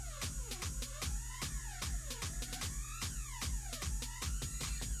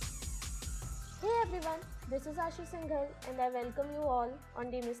everyone, this is Ashi Singhal and I welcome you all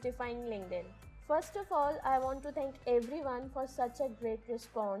on Demystifying LinkedIn. First of all, I want to thank everyone for such a great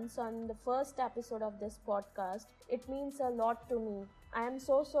response on the first episode of this podcast. It means a lot to me. I am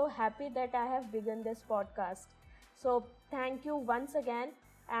so happy that I have begun this podcast. So thank you once again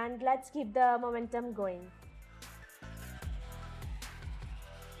and let's keep the momentum going.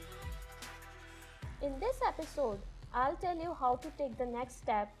 In this episode, I'll tell you how to take the next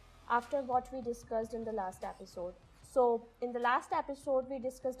step after what we discussed in the last episode. So, in the last episode, we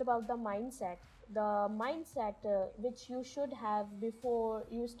discussed about the mindset which you should have before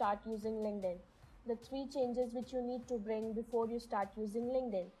you start using LinkedIn. The 3 changes which you need to bring before you start using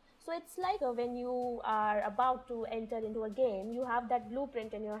LinkedIn. So, it's like when you are about to enter into a game, you have that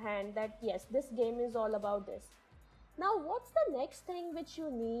blueprint in your hand that yes, this game is all about this. Now, what's the next thing which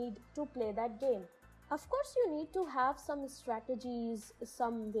you need to play that game? Of course, you need to have some strategies,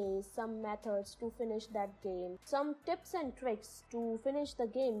 some ways, some methods to finish that game, some tips and tricks to finish the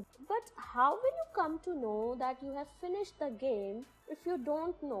game. But how will you come to know that you have finished the game if you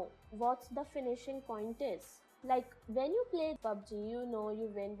don't know what the finishing point is? Like when you play PUBG, you know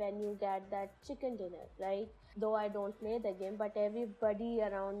you win when you get that chicken dinner, right? Though I don't play the game, but everybody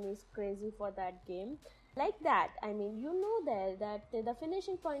around me is crazy for that game. Like that, I mean, you know that the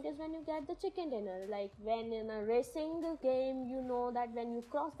finishing point is when you get the chicken dinner. Like when in a racing game, you know that when you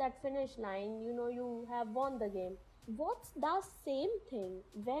cross that finish line, you know you have won the game. What's the same thing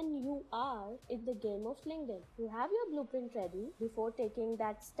when you are in the game of LinkedIn? You have your blueprint ready before taking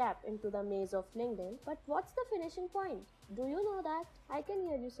that step into the maze of LinkedIn, but what's the finishing point? Do you know that? I can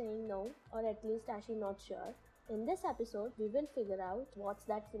hear you saying no, or at least actually not sure. In this episode, we will figure out what's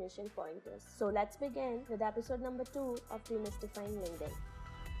that finishing point is. So let's begin with episode number 2 of Demystifying LinkedIn.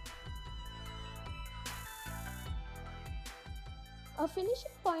 A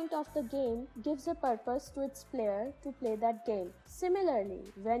finishing point of the game gives a purpose to its player to play that game. Similarly,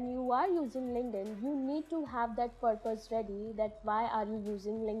 when you are using LinkedIn, you need to have that purpose ready, that why are you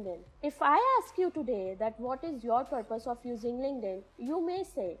using LinkedIn. If I ask you today that what is your purpose of using LinkedIn, you may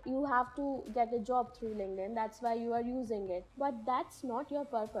say you have to get a job through LinkedIn, that's why you are using it. But that's not your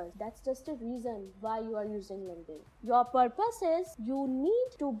purpose. That's just a reason why you are using LinkedIn. Your purpose is you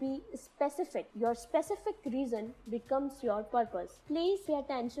need to be specific. Your specific reason becomes your purpose. Please pay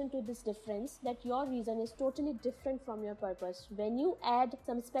attention to this difference, that your reason is totally different from your purpose. When you add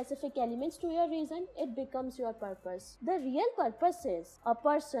some specific elements to your reason, it becomes your purpose. The real purpose is a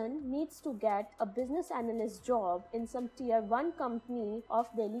person needs to get a business analyst job in some tier 1 company of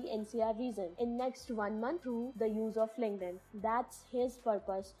Delhi NCR region in next 1 month through the use of LinkedIn. That's his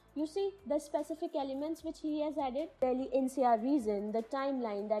purpose. You see the specific elements which he has added. Delhi NCR region, the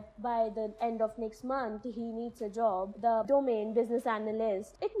timeline that by the end of next month he needs a job, the domain business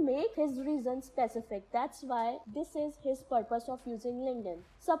analyst. It makes his reason specific. That's why this is his purpose of using LinkedIn.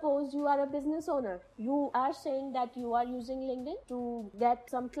 Suppose you are a business owner. You are saying that you are using LinkedIn to get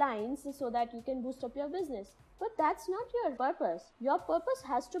some clients so that you can boost up your business. But that's not your purpose. Your purpose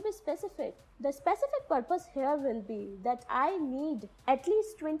has to be specific. The specific purpose here will be that I need at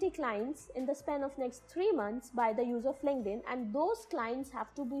least 20 clients in the span of next 3 months by the use of LinkedIn, and those clients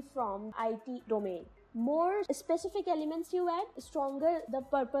have to be from IT domain. More specific elements you add, stronger the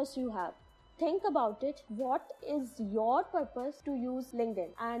purpose you have. Think about it. What is your purpose to use LinkedIn?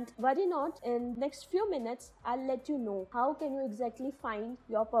 And worry not, in next few minutes, I'll let you know how can you exactly find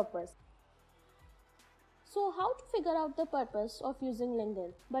your purpose. So how to figure out the purpose of using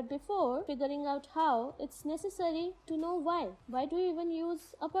LinkedIn? But before figuring out how, it's necessary to know why. Why do you even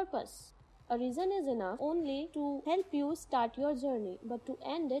use a purpose? A reason is enough only to help you start your journey, but to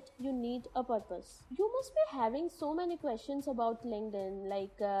end it, you need a purpose. You must be having so many questions about LinkedIn,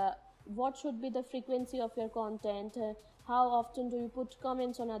 like what should be the frequency of your content, how often do you put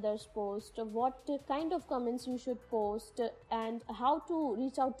comments on others' posts, what kind of comments you should post, and how to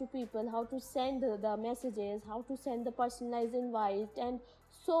reach out to people, how to send the messages, how to send the personalized invite, and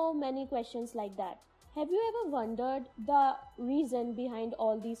so many questions like that. Have you ever wondered the reason behind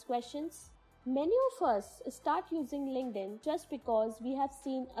all these questions? Many of us start using LinkedIn just because we have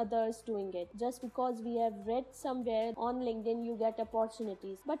seen others doing it, just because we have read somewhere on LinkedIn you get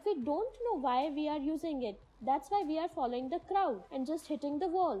opportunities, but we don't know why we are using it. That's why we are following the crowd and just hitting the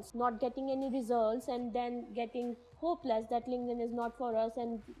walls, not getting any results, and then getting hopeless that LinkedIn is not for us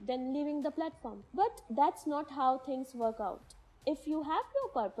and then leaving the platform. But that's not how things work out. If you have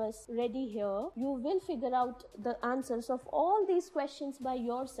your purpose ready here, you will figure out the answers of all these questions by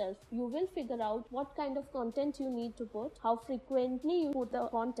yourself. You will figure out what kind of content you need to put, how frequently you put the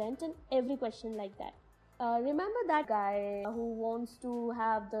content, and every question like that. Remember that guy who wants to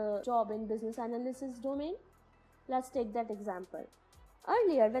have the job in business analysis domain? Let's take that example.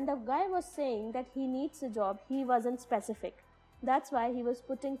 Earlier, when the guy was saying that he needs a job, he wasn't specific. That's why he was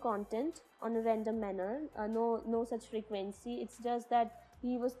putting content on a random manner, no such frequency. It's just that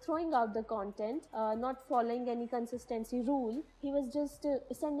he was throwing out the content, not following any consistency rule. He was just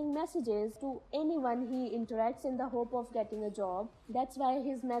sending messages to anyone he interacts in the hope of getting a job. That's why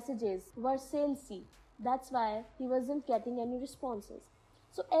his messages were salesy. That's why he wasn't getting any responses.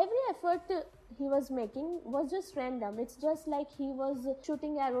 So every effort he was making was just random. It's just like he was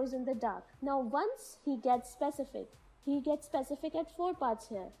shooting arrows in the dark. Now once he gets specific at 4 parts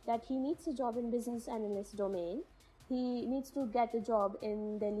here, that he needs a job in business analyst domain, he needs to get a job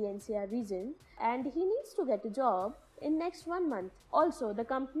in Delhi NCR region, and he needs to get a job in next 1 month. Also, the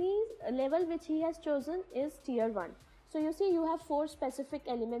company's level which he has chosen is tier 1. So you see, you have 4 specific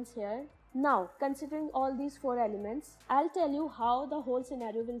elements here. Now, considering all these 4 elements, I'll tell you how the whole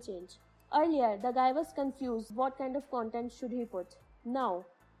scenario will change. Earlier, the guy was confused what kind of content should he put. Now,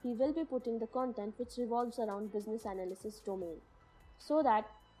 he will be putting the content which revolves around business analysis domain, so that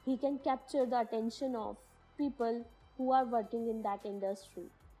he can capture the attention of people who are working in that industry.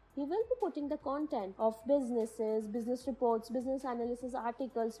 He will be putting the content of businesses, business reports, business analysis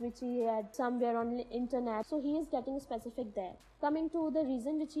articles which he had somewhere on the internet. So he is getting specific there. Coming to the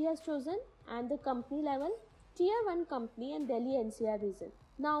region which he has chosen and the company level, tier 1 company and Delhi NCR region.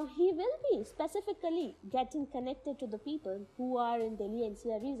 Now he will be specifically getting connected to the people who are in Delhi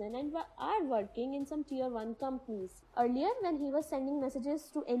NCR region and are working in some tier 1 companies. Earlier, when he was sending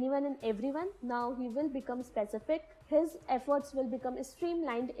messages to anyone and everyone, now he will become specific. His efforts will become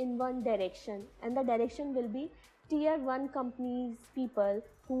streamlined in one direction, and the direction will be tier 1 companies, people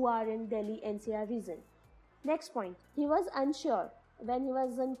who are in Delhi NCR region. Next point, he was unsure when he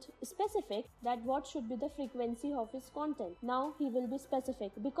wasn't specific that what should be the frequency of his content. Now he will be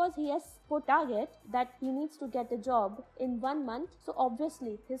specific because he has put target that he needs to get a job in 1 month. So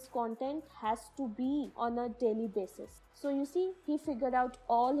obviously his content has to be on a daily basis. So you see, he figured out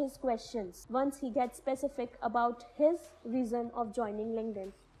all his questions once he gets specific about his reason of joining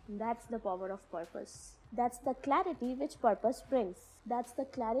LinkedIn. That's the power of purpose. That's the clarity which purpose brings. That's the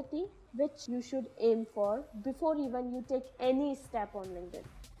clarity which you should aim for before even you take any step on LinkedIn.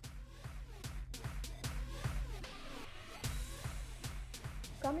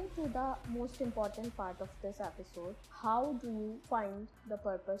 Coming to the most important part of this episode, how do you find the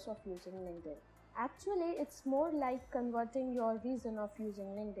purpose of using LinkedIn? Actually, it's more like converting your reason of using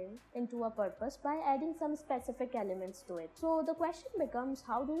LinkedIn into a purpose by adding some specific elements to it. So the question becomes,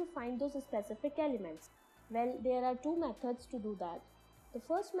 how do you find those specific elements? Well, there are 2 methods to do that. The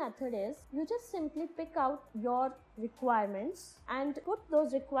first method is you just simply pick out your requirements and put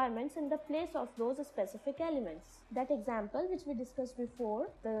those requirements in the place of those specific elements. That example which we discussed before,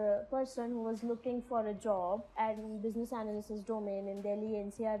 the person who was looking for a job and business analysis domain in Delhi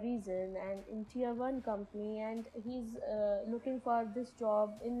NCR region and in tier 1 company, and he's looking for this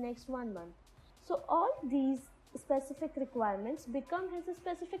job in next 1 month. So all these specific requirements become his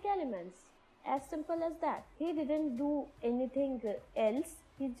specific elements. As simple as that. He didn't do anything else.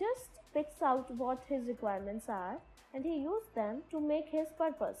 He just picks out what his requirements are and he used them to make his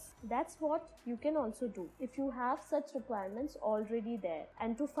purpose. That's what you can also do if you have such requirements already there.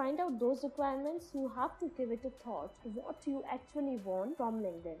 And to find out those requirements, you have to give it a thought what you actually want from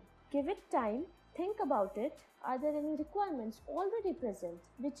LinkedIn. Give it time. Think about it. Are there any requirements already present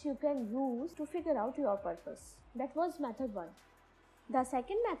which you can use to figure out your purpose? That was method 1. The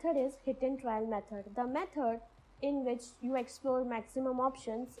second method is hit and trial method. The method in which you explore maximum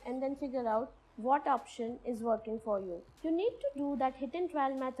options and then figure out what option is working for you. You need to do that hit and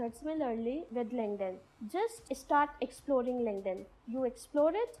trial method similarly with LinkedIn. Just start exploring LinkedIn. You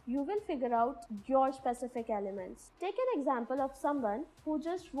explore it, you will figure out your specific elements. Take an example of someone who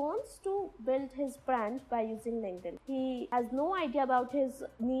just wants to build his brand by using LinkedIn. He has no idea about his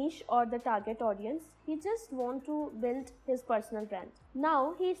niche or the target audience. He just wants to build his personal brand.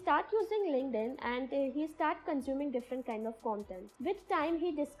 Now he start using LinkedIn and he start consuming different kind of content. With time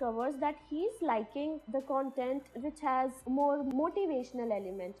he discovers that he's liking the content which has more motivational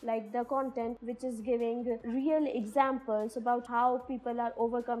element, like the content which is giving real examples about how people are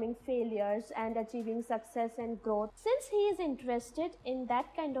overcoming failures and achieving success and growth. Since he is interested in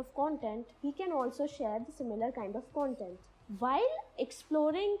that kind of content, he can also share the similar kind of content. While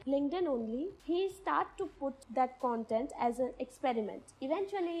exploring LinkedIn only, he start to put that content as an experiment.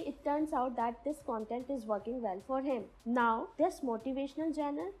 Eventually, it turns out that this content is working well for him. Now, this motivational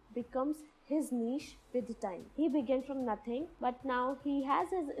journal becomes his niche with time. He began from nothing, but now he has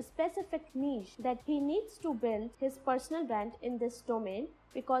his specific niche that he needs to build his personal brand in this domain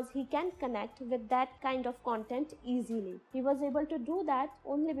because he can connect with that kind of content easily. He was able to do that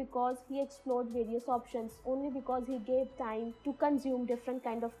only because he explored various options, only because he gave time to consume different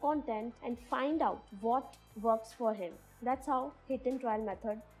kind of content and find out what works for him. That's how hit and trial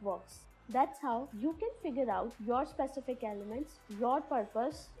method works. That's how you can figure out your specific elements, your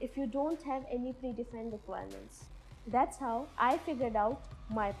purpose, if you don't have any predefined requirements. That's how I figured out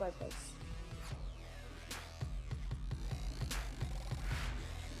my purpose.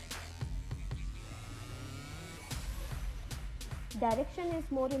 Direction is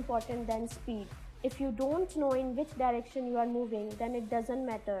more important than speed. If you don't know in which direction you are moving, then it doesn't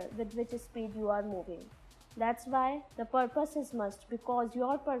matter with which speed you are moving. That's why the purpose is must, because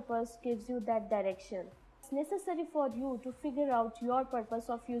your purpose gives you that direction. It's necessary for you to figure out your purpose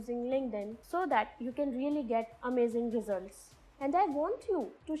of using LinkedIn so that you can really get amazing results. And I want you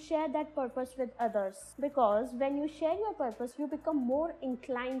to share that purpose with others, because when you share your purpose, you become more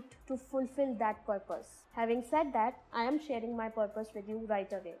inclined to fulfill that purpose. Having said that, I am sharing my purpose with you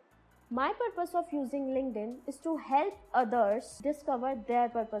right away. My purpose of using LinkedIn is to help others discover their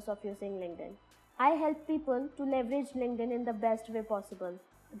purpose of using LinkedIn. I help people to leverage LinkedIn in the best way possible.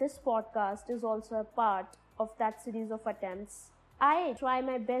 This podcast is also a part of that series of attempts. I try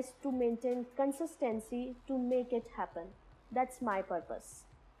my best to maintain consistency to make it happen. That's my purpose.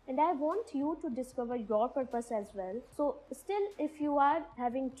 And I want you to discover your purpose as well. So still, if you are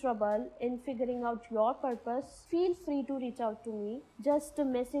having trouble in figuring out your purpose, feel free to reach out to me. Just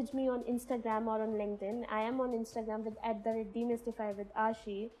message me on Instagram or on LinkedIn. I am on Instagram with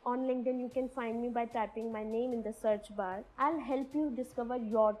 @demystifywithashi. On LinkedIn, you can find me by typing my name in the search bar. I'll help you discover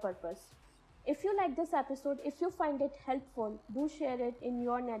your purpose. If you like this episode, if you find it helpful, do share it in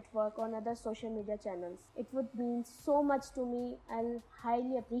your network on other social media channels. It would mean so much to me. I'll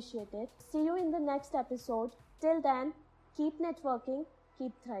highly appreciate it. See you in the next episode. Till then, keep networking,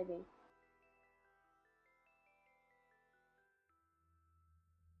 keep thriving.